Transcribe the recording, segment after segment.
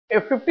A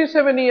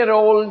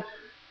 57-year-old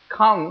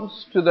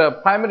comes to the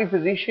primary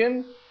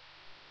physician,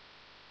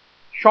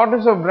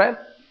 shortness of breath.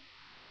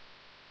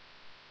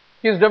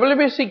 His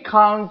WBC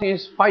count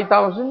is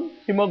 5000,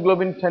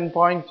 hemoglobin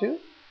 10.2,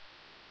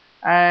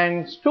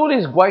 and stool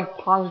is quite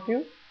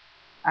positive,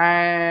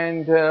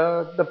 and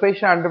the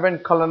patient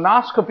underwent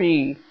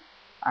colonoscopy,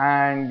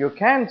 and you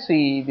can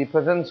see the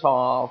presence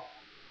of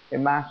a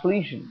mass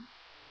lesion.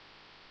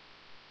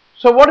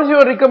 So what is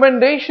your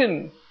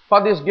recommendation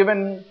for this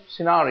given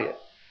scenario?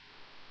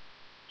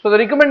 So the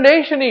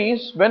recommendation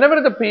is,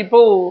 whenever the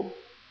people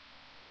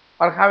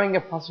are having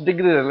a first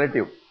degree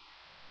relative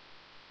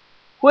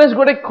who has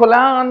got a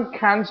colon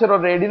cancer or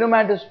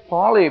adenomatous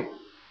polyp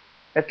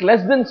at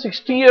less than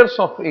 60 years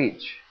of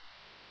age,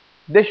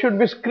 they should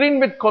be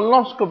screened with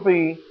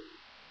colonoscopy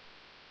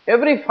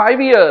every 5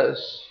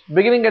 years,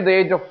 beginning at the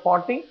age of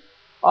 40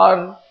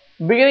 or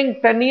beginning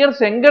 10 years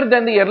younger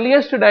than the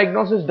earliest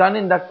diagnosis done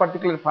in that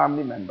particular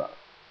family member.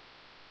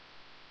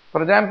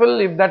 For example,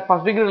 if that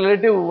first degree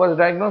relative was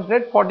diagnosed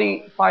at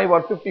 45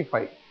 or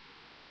 55,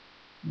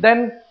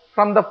 then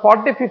from the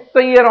 45th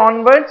year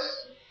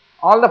onwards,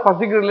 all the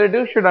first degree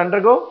relatives should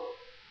undergo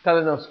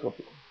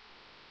colonoscopy.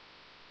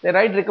 They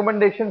write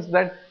recommendations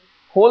that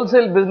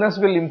wholesale business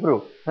will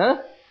improve.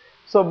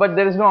 So, but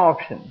there is no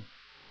option.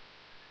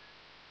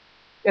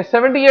 A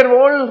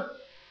 70-year-old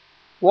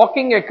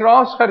walking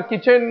across her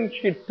kitchen,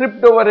 she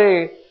tripped over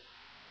a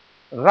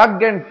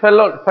rug and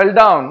fell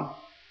down,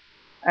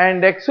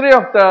 and X-ray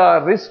of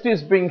the wrist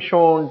is being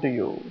shown to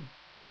you.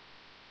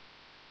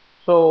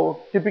 So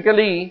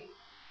typically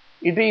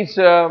it is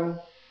a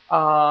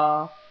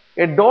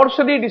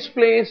dorsally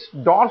displaced,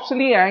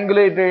 dorsally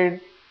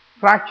angulated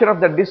fracture of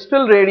the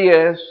distal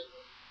radius,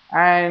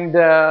 and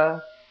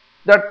there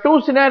are two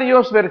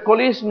scenarios where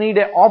colleagues need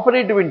an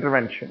operative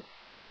intervention.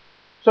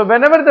 So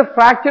whenever the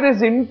fracture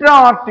is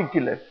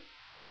intra-articular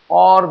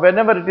or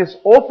whenever it is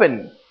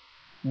open,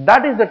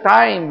 that is the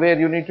time where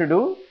you need to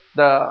do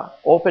the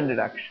open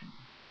reduction.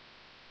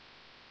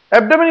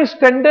 Abdomen is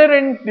tender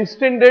and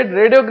distended.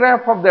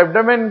 Radiograph of the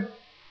abdomen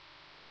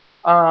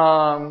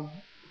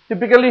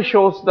typically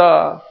shows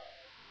the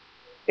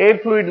air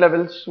fluid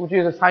levels, which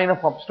is a sign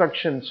of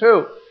obstruction.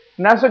 So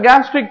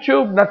nasogastric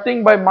tube,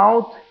 nothing by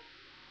mouth,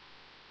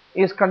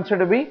 is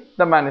considered to be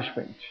the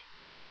management.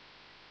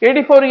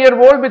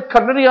 84-year-old with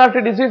coronary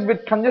artery disease,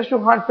 with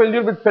congestive heart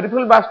failure, with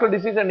peripheral vascular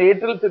disease and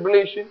atrial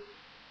fibrillation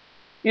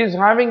is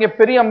having a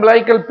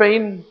periumbilical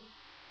pain,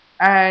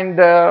 and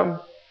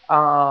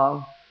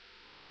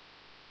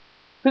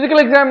physical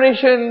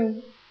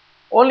examination,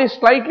 only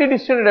slightly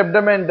distended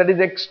abdomen, that is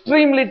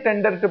extremely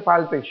tender to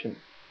palpation,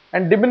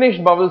 and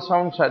diminished bowel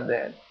sounds are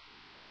there,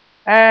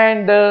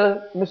 and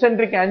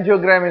mesenteric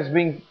angiogram is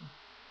being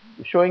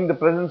showing the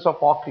presence of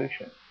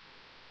occlusion.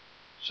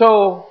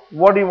 So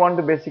what do you want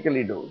to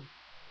basically do?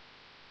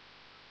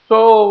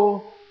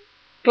 So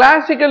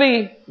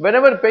classically,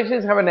 whenever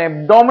patients have an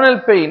abdominal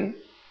pain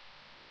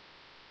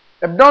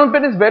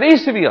is very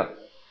severe.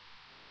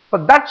 For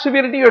that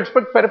severity, you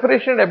expect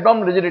perforation and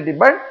abdominal rigidity,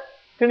 but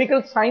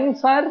clinical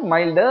signs are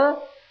milder,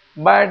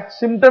 but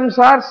symptoms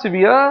are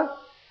severe.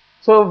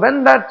 So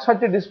when that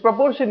such a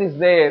disproportion is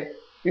there,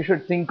 you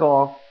should think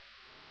of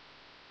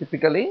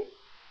typically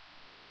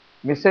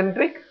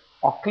mesenteric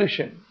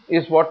occlusion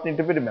is what need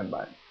to be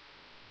remembered.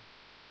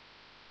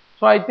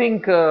 So I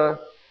think the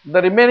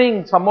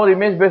remaining some more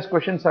image based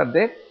questions are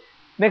there.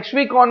 Next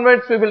week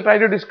onwards, we will try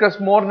to discuss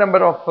more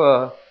number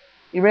of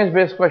image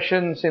based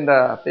questions in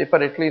the paper,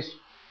 at least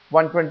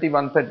 120,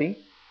 130,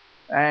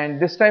 and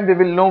this time we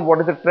will know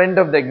what is the trend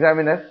of the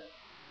examiner.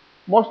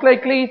 Most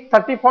likely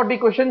 30-40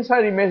 questions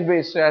are image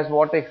based, as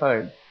what I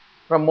heard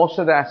from most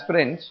of the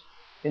aspirants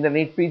in the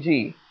NEET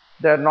PG.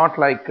 They are not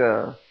like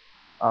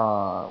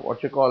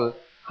what you call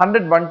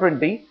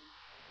 100-120,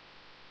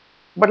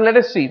 but let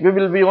us see, we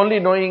will be only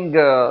knowing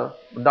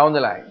down the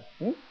line.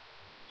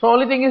 So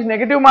only thing is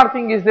negative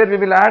marking is there, we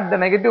will add the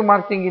negative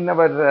marking in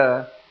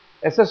our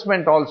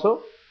assessment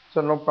also,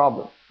 so no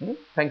problem.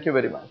 Thank you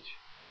very much.